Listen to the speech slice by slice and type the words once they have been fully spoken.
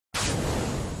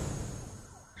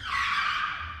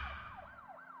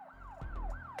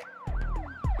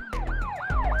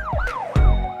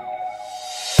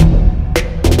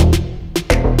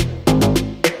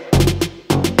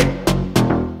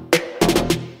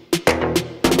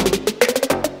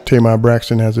Tamar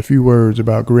Braxton has a few words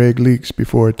about Greg Leaks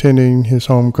before attending his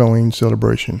homecoming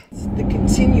celebration. The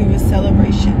continuous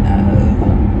celebration of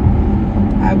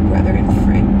our brother and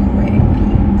friend Greg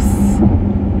Leaks.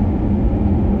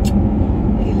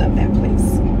 He loved that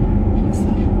place.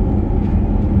 So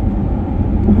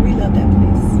we love that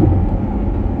place.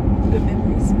 Good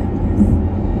memories in that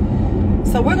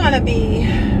place. So we're gonna be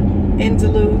in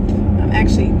Duluth. I'm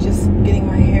actually just getting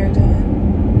my hair done.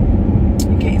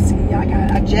 You can't see, y'all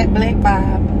got a jet black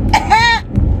bob.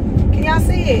 Can y'all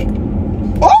see it?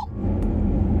 Oh!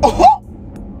 Oh!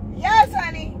 Yes,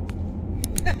 honey.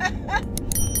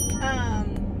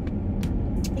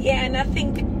 Yeah, and I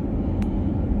think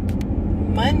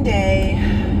Monday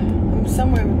I'm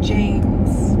somewhere with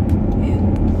James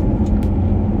and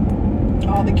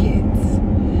all the kids.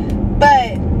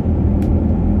 But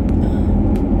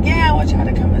yeah, I want y'all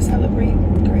to come and celebrate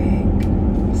Greg.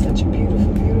 Such a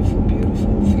beautiful, beautiful,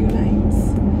 beautiful few nights.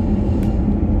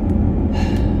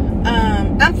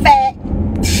 I'm fat.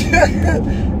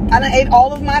 I done ate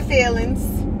all of my feelings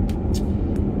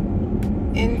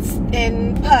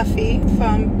and puffy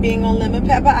from being on Lemon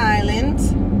Pepper Island.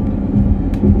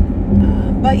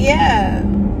 But yeah,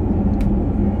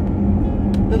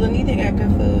 the Nene got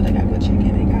good food. They got good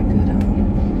chicken. They got good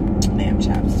lamb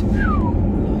chops too.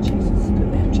 Lord Jesus, good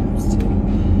lamb chops too.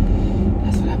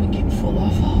 That's what I've been getting full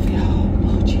off of, y'all.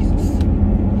 Lord Jesus.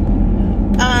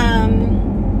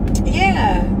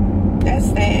 Yeah,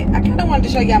 that's that. I kind of wanted to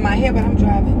show y'all my hair, but I'm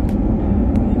driving.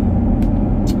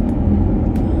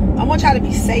 I want y'all to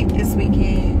be safe this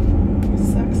weekend. It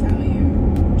sucks out here.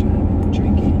 Driving,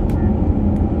 drinking.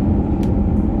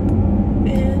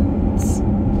 And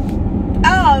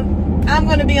I'm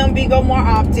going to be on Bigo more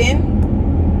often.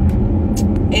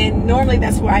 And normally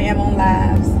that's where I am on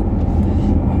lives.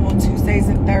 I'm on Tuesdays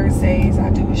and Thursdays. I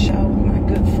do a show with my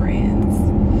good friends.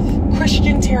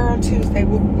 Christian Tarot Tuesday.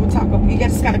 We'll talk about. You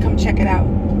guys just got to come check it out.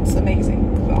 It's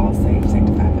amazing. We're all saved,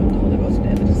 sanctified, filled with the Holy Ghost, and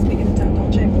ever just speaking in tongues.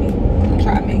 Don't check me. Don't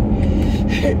try me.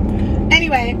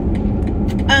 Anyway,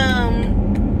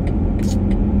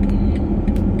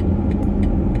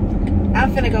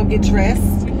 I'm finna go get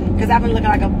dressed because I've been looking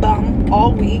like a bum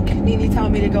all week. Nene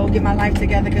told me to go get my life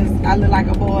together because I look like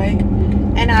a boy,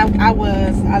 and I've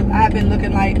been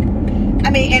looking like, I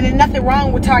mean, and there's nothing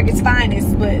wrong with Target's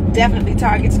Finest, but definitely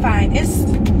Target's Finest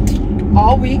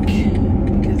all week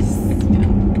because, you know,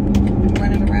 I'm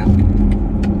running around.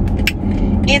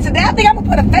 And today I think I'm gonna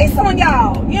put a face on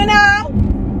y'all, you know?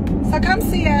 So come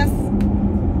see us.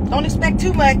 Don't expect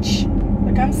too much,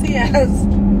 but come see us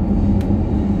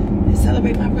and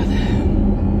celebrate my brother.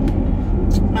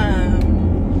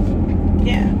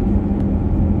 Yeah.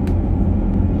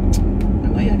 I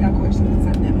know y'all got questions.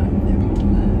 I'm never on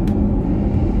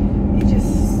live. It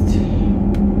just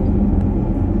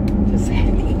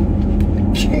heavy.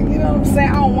 You know what I'm saying?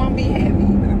 I don't want to be heavy,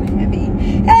 but I'm heavy.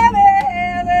 Heavy.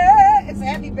 It's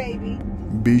heavy, baby.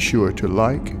 Be sure to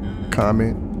like,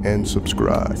 comment, and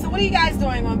subscribe. So what are you guys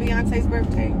doing on Beyonce's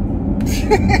birthday?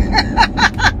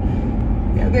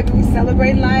 Yeah, baby, we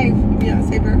celebrate life.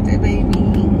 Beyonce birthday, baby.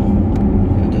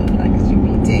 We'll do it like it's your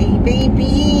birthday, baby.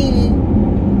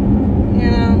 You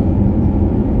know?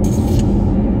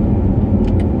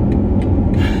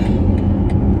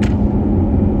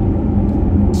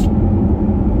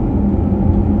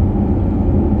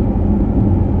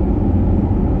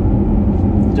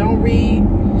 Don't read.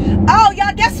 Oh,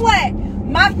 y'all, guess what?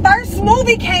 My first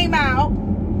movie came out.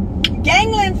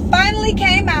 Gangland finally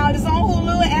came out. It's on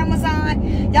Hulu and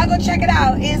Amazon. Y'all go check it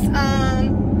out. It's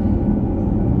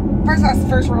first of all, it's the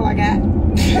first role I got.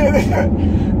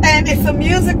 And it's a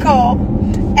musical.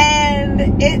 And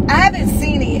I haven't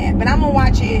seen it yet, but I'm gonna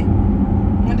watch it.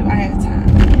 When do I have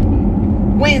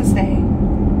time? Wednesday.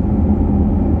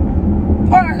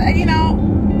 Or, you know,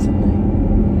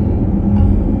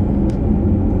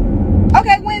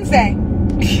 okay, Wednesday.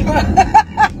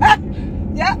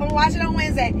 Yep, I'm gonna watch it on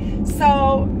Wednesday.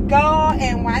 So go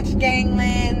and watch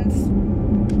Gangland.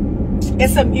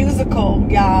 It's a musical,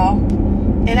 y'all,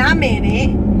 and I'm in it.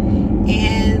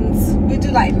 And we do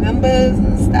like numbers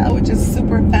and stuff, which is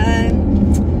super fun.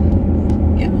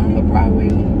 Yeah, I'm a Broadway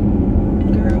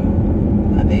girl.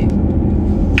 Love it.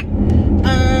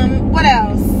 What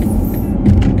else?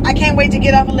 I can't wait to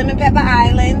get off of Lemon Pepper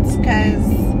Island because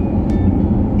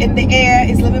in the air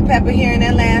is lemon pepper here in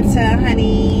Atlanta,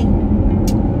 honey.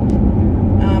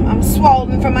 I'm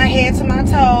swollen from my head to my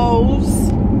toes.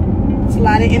 There's a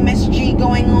lot of MSG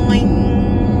going on.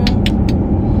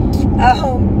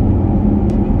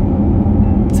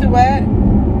 To what?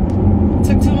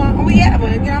 Took too long? Oh yeah,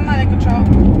 but you know, I'm not in control.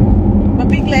 But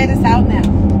be glad it's out now.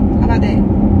 How about that?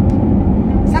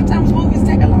 Sometimes movies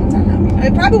take a long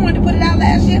They probably wanted to put it out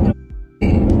last year, but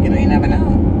you know, you never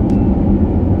know.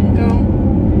 Go,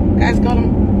 guys, go to.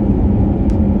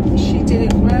 She did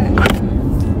it what?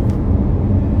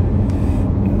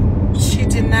 She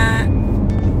did not.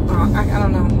 Oh, I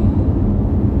don't know.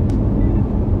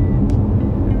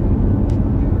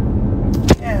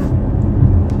 Yeah.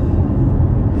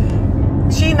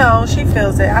 She knows. She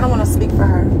feels it. I don't want to speak for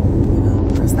her. You know,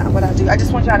 that's not what I do. I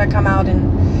just want y'all to come out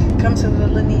and come to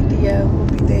the Nene. We'll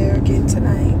be there again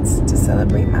tonight to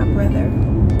celebrate my brother.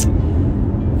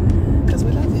 Because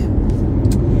we love him.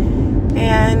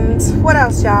 And what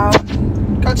else, y'all?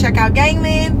 Go check out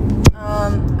Gangland.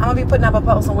 I'm going to be putting up a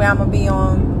post on where I'm going to be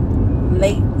on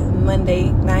late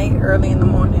Monday night, early in the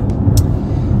morning.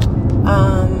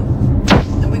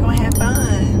 And we're going to have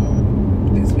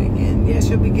fun this weekend. Yeah,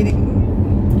 she'll be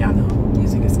getting, y'all know,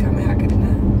 music is coming. How could it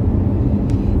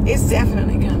not? It's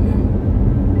definitely coming.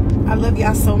 I love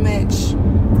y'all so much.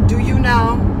 Do you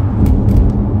know?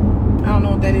 I don't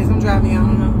know what that is. I'm driving, I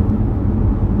don't know.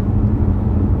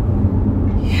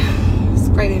 Yeah, it's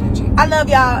great energy. I love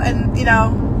y'all, and you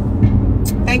know,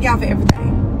 thank y'all for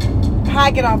everything. How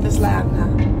I get off this live now?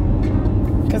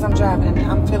 Because I'm driving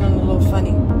and I'm feeling a little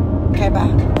funny. Okay, bye.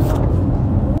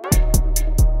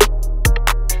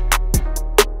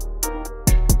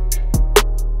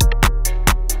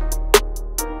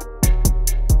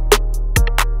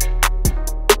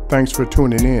 Thanks for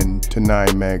tuning in to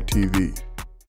 9 Mag TV.